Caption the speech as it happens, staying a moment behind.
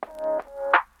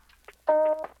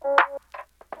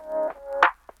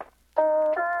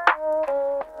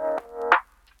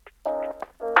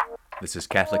This is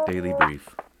Catholic Daily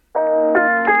Brief.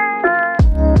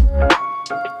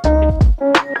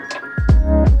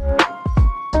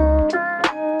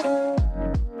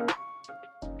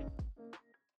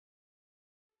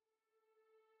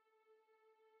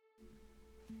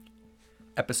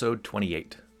 Episode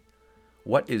 28.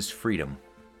 What is freedom?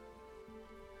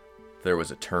 If there was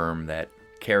a term that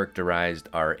characterized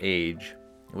our age,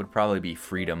 it would probably be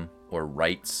freedom or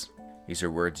rights. These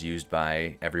are words used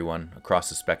by everyone across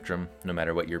the spectrum, no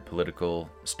matter what your political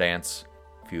stance.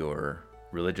 If you're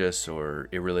religious or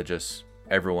irreligious,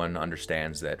 everyone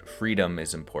understands that freedom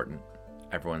is important.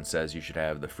 Everyone says you should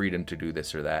have the freedom to do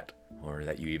this or that, or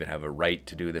that you even have a right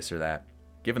to do this or that.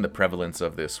 Given the prevalence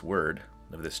of this word,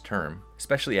 of this term,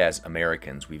 especially as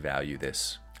Americans, we value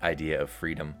this idea of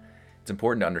freedom. It's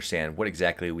important to understand what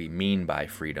exactly we mean by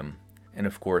freedom, and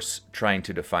of course, trying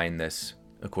to define this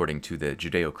according to the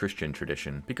Judeo-Christian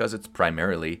tradition, because it's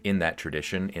primarily in that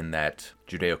tradition, in that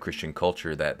Judeo-Christian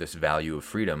culture, that this value of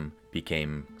freedom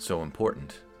became so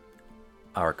important.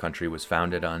 Our country was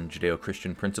founded on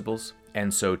Judeo-Christian principles,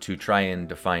 and so to try and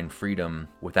define freedom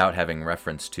without having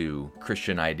reference to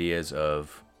Christian ideas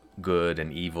of good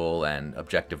and evil and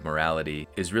objective morality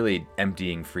is really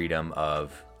emptying freedom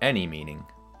of any meaning.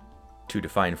 To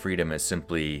define freedom as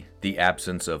simply the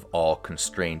absence of all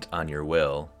constraint on your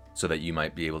will, so that you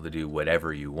might be able to do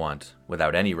whatever you want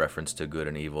without any reference to good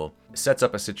and evil, sets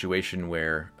up a situation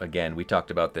where, again, we talked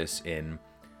about this in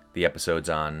the episodes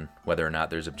on whether or not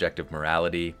there's objective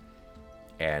morality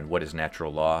and what is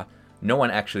natural law. No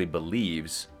one actually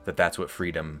believes that that's what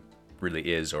freedom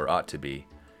really is or ought to be.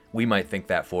 We might think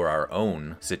that for our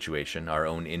own situation, our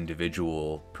own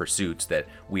individual pursuits, that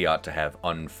we ought to have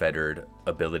unfettered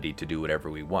ability to do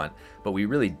whatever we want, but we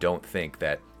really don't think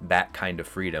that that kind of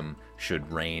freedom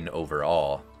should reign over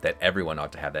all, that everyone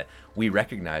ought to have that. We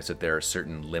recognize that there are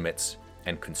certain limits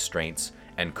and constraints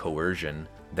and coercion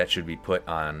that should be put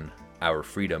on our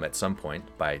freedom at some point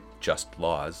by just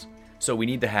laws. So we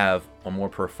need to have a more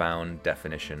profound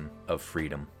definition of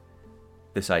freedom.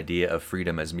 This idea of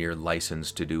freedom as mere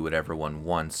license to do whatever one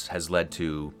wants has led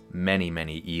to many,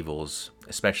 many evils,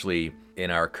 especially in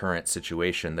our current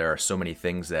situation. There are so many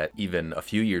things that even a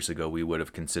few years ago we would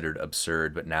have considered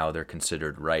absurd, but now they're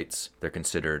considered rights. They're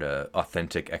considered an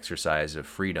authentic exercise of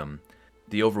freedom.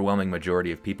 The overwhelming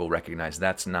majority of people recognize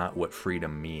that's not what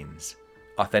freedom means.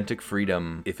 Authentic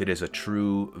freedom, if it is a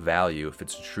true value, if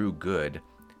it's a true good,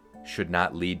 should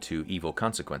not lead to evil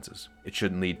consequences. It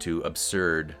shouldn't lead to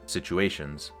absurd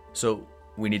situations. So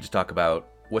we need to talk about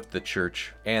what the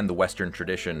church and the Western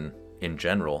tradition in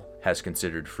general has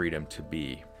considered freedom to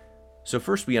be. So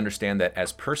first, we understand that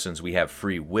as persons we have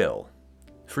free will.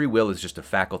 Free will is just a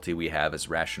faculty we have as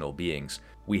rational beings.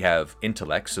 We have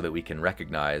intellect so that we can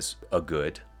recognize a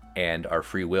good, and our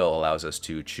free will allows us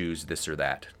to choose this or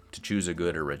that, to choose a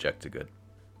good or reject a good.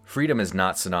 Freedom is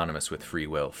not synonymous with free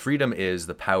will. Freedom is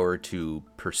the power to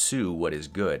pursue what is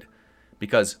good,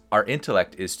 because our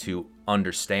intellect is to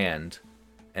understand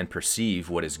and perceive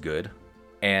what is good,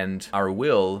 and our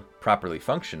will, properly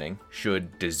functioning,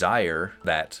 should desire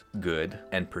that good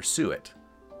and pursue it.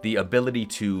 The ability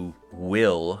to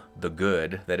will the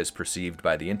good that is perceived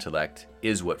by the intellect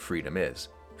is what freedom is.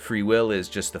 Free will is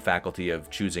just the faculty of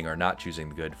choosing or not choosing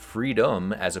the good.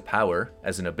 Freedom as a power,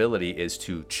 as an ability, is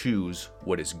to choose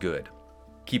what is good.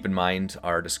 Keep in mind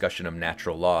our discussion of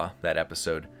natural law, that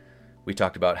episode. We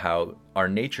talked about how our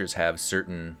natures have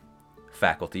certain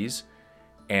faculties,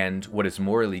 and what is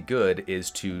morally good is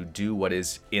to do what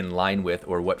is in line with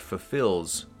or what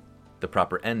fulfills the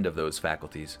proper end of those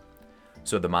faculties.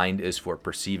 So the mind is for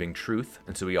perceiving truth,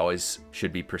 and so we always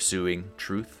should be pursuing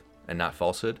truth and not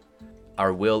falsehood.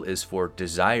 Our will is for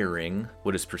desiring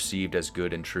what is perceived as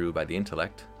good and true by the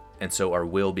intellect, and so our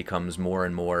will becomes more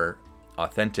and more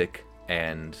authentic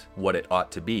and what it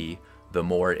ought to be, the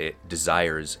more it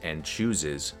desires and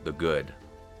chooses the good.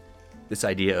 This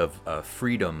idea of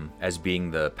freedom as being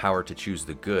the power to choose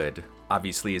the good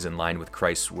obviously is in line with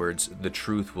Christ's words, "The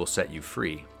truth will set you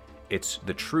free." It's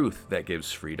the truth that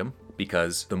gives freedom,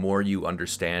 because the more you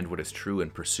understand what is true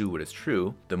and pursue what is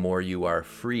true, the more you are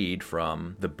freed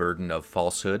from the burden of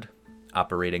falsehood,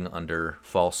 operating under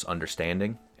false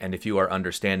understanding. And if you are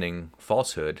understanding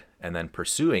falsehood and then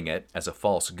pursuing it as a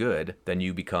false good, then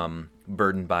you become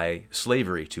burdened by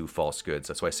slavery to false goods.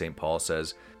 That's why St. Paul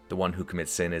says, the one who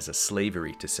commits sin is a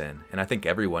slavery to sin. And I think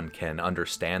everyone can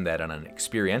understand that on an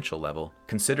experiential level.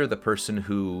 Consider the person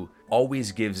who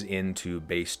always gives in to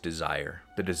base desire,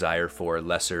 the desire for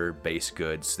lesser base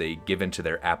goods. They give in to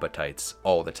their appetites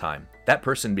all the time. That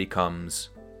person becomes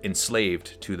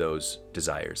enslaved to those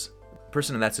desires. The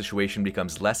person in that situation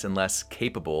becomes less and less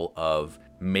capable of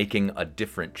making a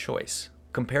different choice.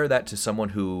 Compare that to someone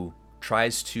who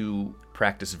tries to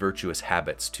practice virtuous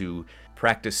habits, to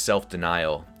practice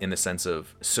self-denial in the sense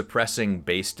of suppressing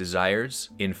base desires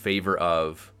in favor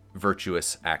of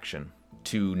virtuous action,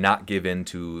 to not give in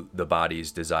to the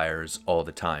body's desires all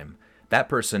the time. That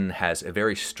person has a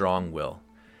very strong will.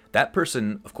 That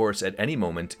person, of course, at any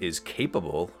moment is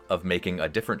capable of making a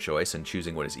different choice and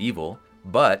choosing what is evil,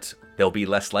 but they'll be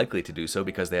less likely to do so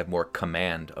because they have more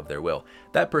command of their will.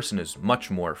 That person is much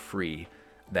more free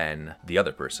than the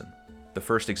other person. The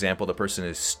first example, the person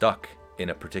is stuck in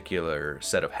a particular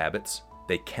set of habits.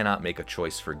 They cannot make a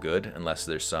choice for good unless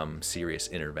there's some serious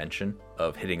intervention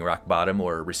of hitting rock bottom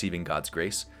or receiving God's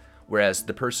grace. Whereas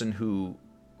the person who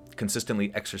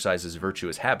consistently exercises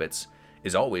virtuous habits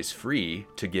is always free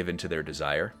to give into their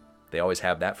desire. They always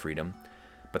have that freedom,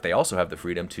 but they also have the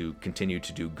freedom to continue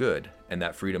to do good, and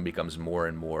that freedom becomes more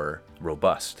and more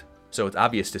robust. So it's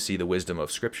obvious to see the wisdom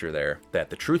of Scripture there, that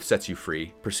the truth sets you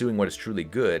free. Pursuing what is truly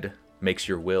good makes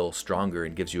your will stronger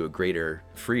and gives you a greater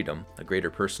freedom, a greater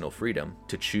personal freedom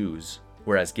to choose,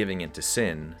 whereas giving into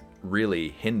sin really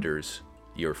hinders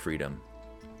your freedom.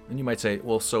 And you might say,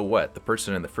 well, so what? The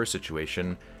person in the first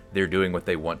situation, they're doing what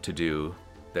they want to do.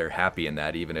 They're happy in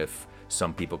that, even if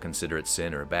some people consider it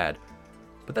sin or bad.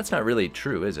 But that's not really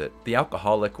true, is it? The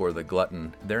alcoholic or the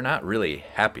glutton, they're not really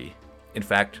happy. In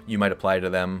fact, you might apply to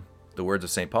them the words of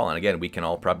St. Paul, and again, we can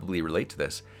all probably relate to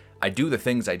this. I do the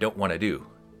things I don't want to do,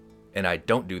 and I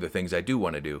don't do the things I do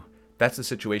want to do. That's the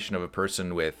situation of a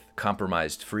person with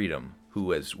compromised freedom,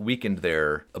 who has weakened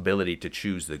their ability to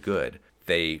choose the good.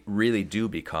 They really do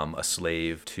become a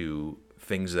slave to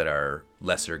things that are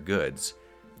lesser goods.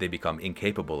 They become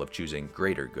incapable of choosing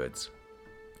greater goods.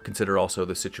 Consider also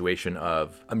the situation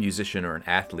of a musician or an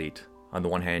athlete. On the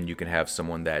one hand, you can have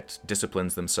someone that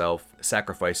disciplines themselves,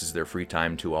 sacrifices their free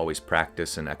time to always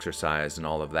practice and exercise and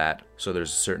all of that. So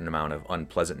there's a certain amount of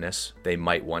unpleasantness. They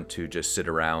might want to just sit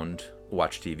around,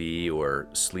 watch TV, or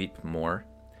sleep more,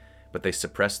 but they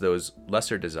suppress those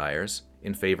lesser desires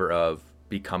in favor of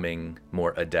becoming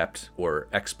more adept or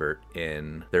expert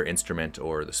in their instrument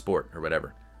or the sport or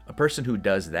whatever. A person who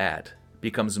does that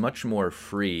becomes much more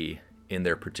free in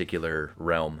their particular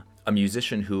realm. A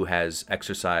musician who has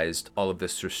exercised all of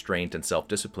this restraint and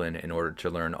self-discipline in order to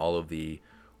learn all of the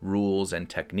rules and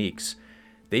techniques,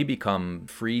 they become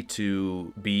free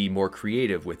to be more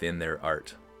creative within their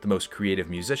art. The most creative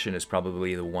musician is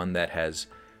probably the one that has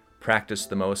practiced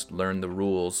the most, learned the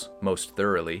rules most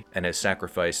thoroughly, and has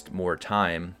sacrificed more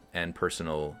time and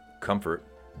personal comfort.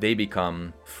 They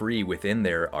become free within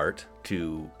their art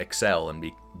to excel and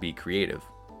be creative.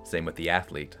 Same with the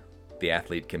athlete. The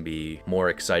athlete can be more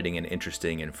exciting and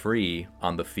interesting and free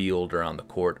on the field or on the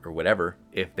court or whatever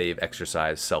if they've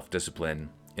exercised self-discipline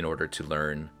in order to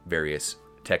learn various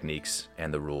techniques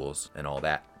and the rules and all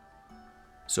that.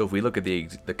 So if we look at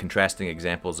the contrasting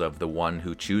examples of the one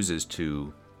who chooses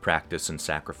to practice and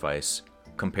sacrifice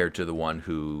compared to the one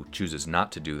who chooses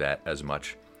not to do that as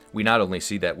much, we not only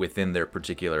see that within their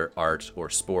particular art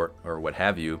or sport or what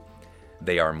have you,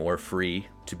 they are more free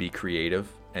to be creative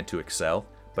and to excel,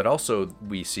 but also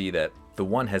we see that the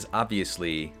one has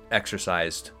obviously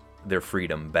exercised their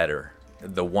freedom better.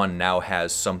 The one now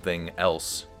has something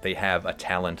else. They have a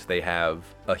talent, they have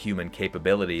a human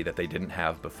capability that they didn't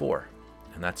have before,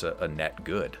 and that's a net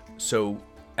good. So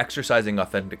exercising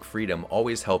authentic freedom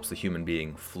always helps the human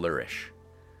being flourish,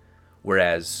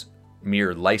 whereas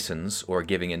mere license or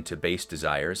giving into base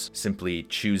desires, simply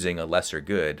choosing a lesser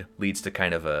good, leads to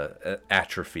kind of an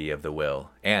atrophy of the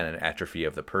will and an atrophy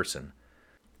of the person.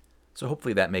 So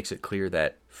hopefully that makes it clear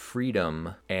that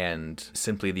freedom and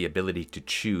simply the ability to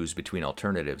choose between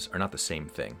alternatives are not the same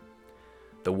thing.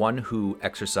 The one who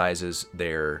exercises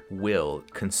their will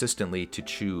consistently to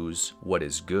choose what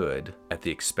is good at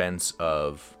the expense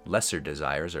of lesser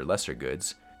desires or lesser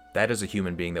goods, that is a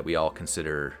human being that we all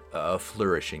consider a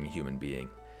flourishing human being.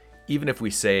 Even if we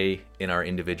say in our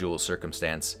individual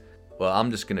circumstance, well,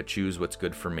 I'm just going to choose what's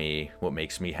good for me, what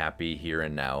makes me happy here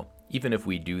and now. Even if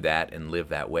we do that and live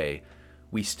that way,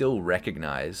 we still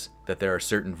recognize that there are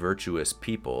certain virtuous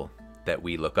people that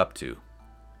we look up to.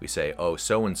 We say, oh,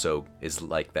 so-and-so is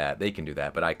like that, they can do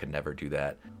that, but I could never do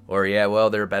that. Or, yeah, well,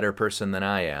 they're a better person than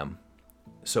I am.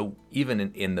 So even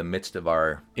in the midst of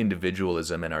our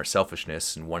individualism and our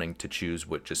selfishness and wanting to choose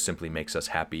what just simply makes us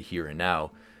happy here and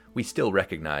now, we still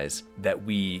recognize that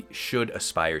we should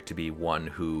aspire to be one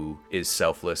who is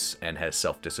selfless and has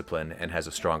self-discipline and has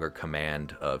a stronger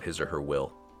command of his or her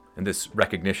will. And this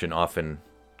recognition often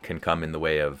can come in the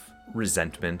way of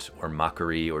resentment or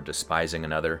mockery or despising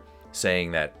another,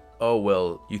 saying that, oh,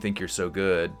 well, you think you're so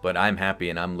good, but I'm happy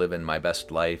and I'm living my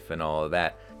best life and all of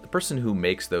that. The person who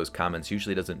makes those comments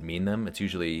usually doesn't mean them. It's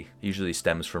usually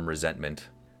stems from resentment,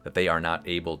 that they are not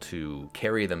able to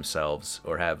carry themselves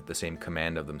or have the same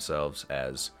command of themselves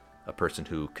as a person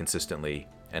who consistently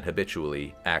and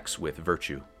habitually acts with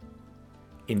virtue.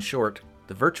 In short,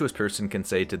 the virtuous person can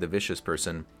say to the vicious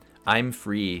person, I'm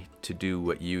free to do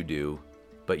what you do,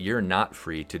 but you're not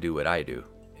free to do what I do.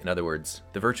 In other words,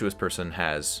 the virtuous person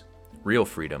has real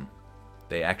freedom.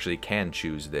 They actually can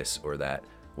choose this or that,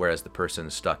 whereas the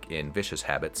person stuck in vicious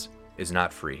habits is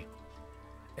not free.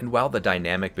 And while the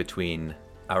dynamic between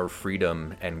our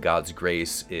freedom and God's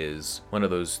grace is one of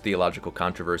those theological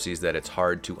controversies that it's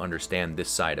hard to understand this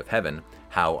side of heaven,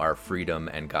 how our freedom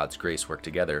and God's grace work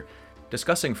together,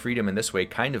 discussing freedom in this way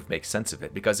kind of makes sense of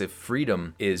it, because if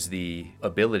freedom is the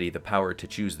ability, the power to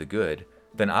choose the good,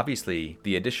 then obviously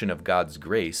the addition of God's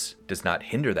grace does not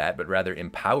hinder that, but rather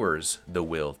empowers the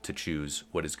will to choose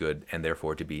what is good and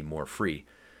therefore to be more free.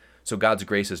 So God's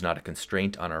grace is not a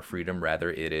constraint on our freedom,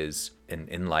 rather it is an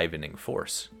enlivening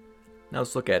force. Now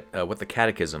let's look at what the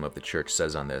Catechism of the Church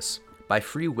says on this. By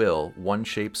free will, one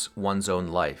shapes one's own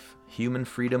life. Human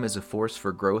freedom is a force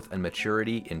for growth and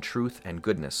maturity in truth and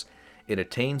goodness. It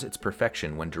attains its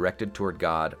perfection when directed toward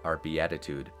God, our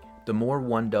beatitude. The more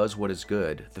one does what is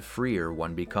good, the freer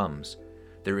one becomes.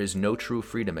 There is no true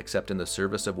freedom except in the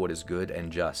service of what is good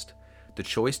and just. The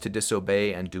choice to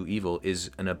disobey and do evil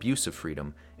is an abuse of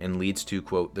freedom and leads to,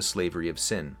 quote, the slavery of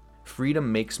sin.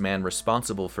 Freedom makes man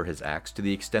responsible for his acts to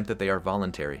the extent that they are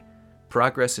voluntary.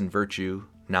 Progress in virtue,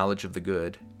 knowledge of the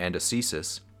good, and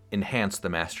ascesis enhance the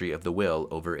mastery of the will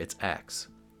over its acts.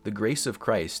 The grace of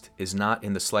Christ is not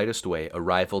in the slightest way a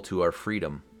rival to our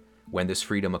freedom, when this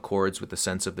freedom accords with the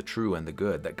sense of the true and the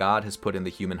good that God has put in the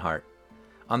human heart.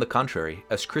 On the contrary,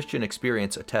 as Christian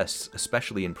experience attests,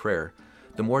 especially in prayer,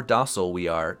 the more docile we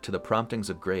are to the promptings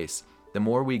of grace, the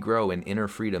more we grow in inner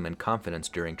freedom and confidence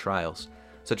during trials,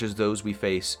 such as those we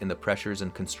face in the pressures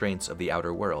and constraints of the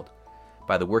outer world.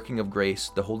 By the working of grace,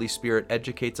 the Holy Spirit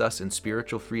educates us in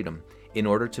spiritual freedom in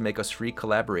order to make us free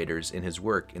collaborators in His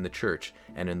work in the church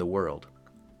and in the world.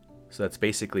 So that's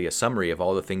basically a summary of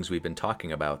all the things we've been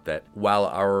talking about, that while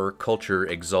our culture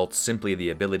exalts simply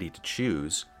the ability to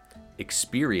choose,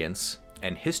 experience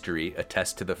and history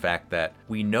attest to the fact that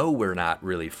we know we're not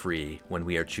really free when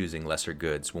we are choosing lesser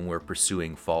goods, when we're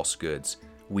pursuing false goods.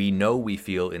 We know we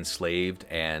feel enslaved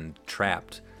and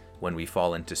trapped when we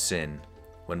fall into sin,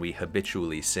 when we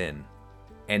habitually sin.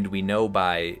 And we know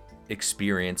by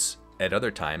experience at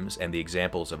other times and the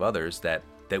examples of others that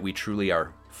we truly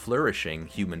are flourishing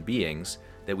human beings,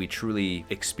 that we truly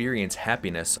experience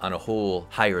happiness on a whole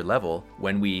higher level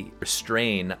when we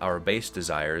restrain our base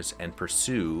desires and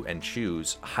pursue and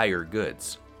choose higher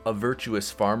goods. A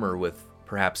virtuous farmer with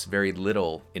perhaps very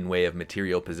little in way of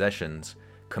material possessions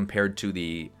compared to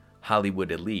the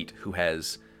Hollywood elite who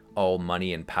has all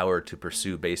money and power to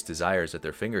pursue base desires at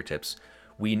their fingertips,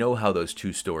 we know how those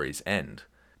two stories end.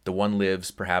 The one lives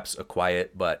perhaps a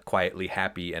quiet but quietly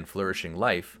happy and flourishing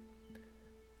life,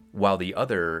 while the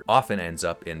other often ends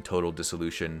up in total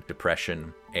dissolution,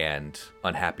 depression, and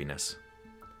unhappiness.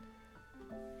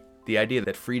 The idea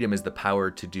that freedom is the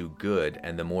power to do good,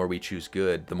 and the more we choose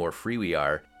good, the more free we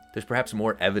are, there's perhaps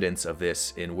more evidence of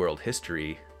this in world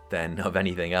history than of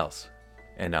anything else.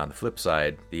 And on the flip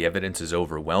side, the evidence is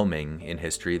overwhelming in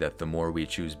history that the more we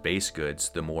choose base goods,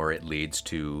 the more it leads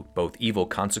to both evil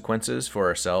consequences for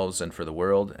ourselves and for the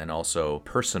world, and also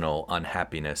personal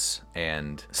unhappiness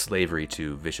and slavery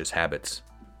to vicious habits.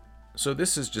 So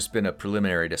this has just been a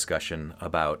preliminary discussion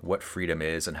about what freedom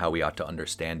is and how we ought to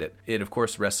understand it. It, of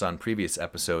course, rests on previous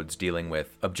episodes dealing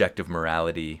with objective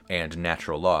morality and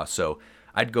natural law, so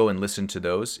I'd go and listen to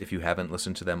those if you haven't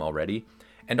listened to them already.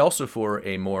 And also for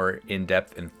a more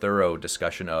in-depth and thorough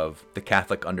discussion of the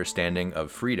Catholic understanding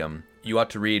of freedom, you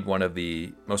ought to read one of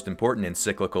the most important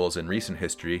encyclicals in recent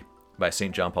history by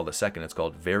St. John Paul II. It's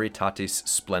called Veritatis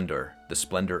Splendor, the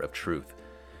Splendor of Truth.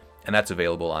 And that's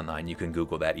available online. You can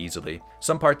Google that easily.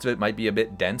 Some parts of it might be a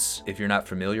bit dense if you're not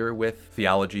familiar with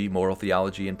theology, moral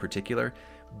theology in particular,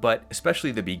 but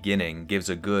especially the beginning gives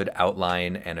a good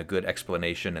outline and a good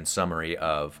explanation and summary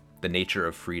of the nature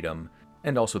of freedom.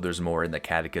 And also there's more in the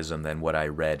Catechism than what I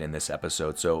read in this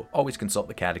episode, so always consult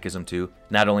the Catechism too,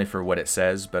 not only for what it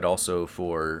says, but also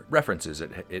for references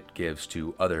it gives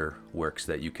to other works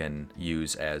that you can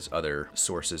use as other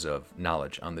sources of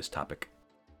knowledge on this topic.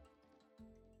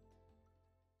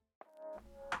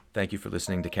 Thank you for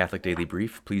listening to Catholic Daily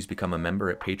Brief. Please become a member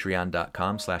at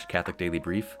patreon.com/Catholic Daily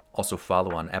Brief. Also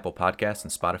follow on Apple Podcasts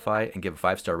and Spotify and give a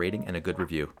 5-star rating and a good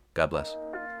review. God bless.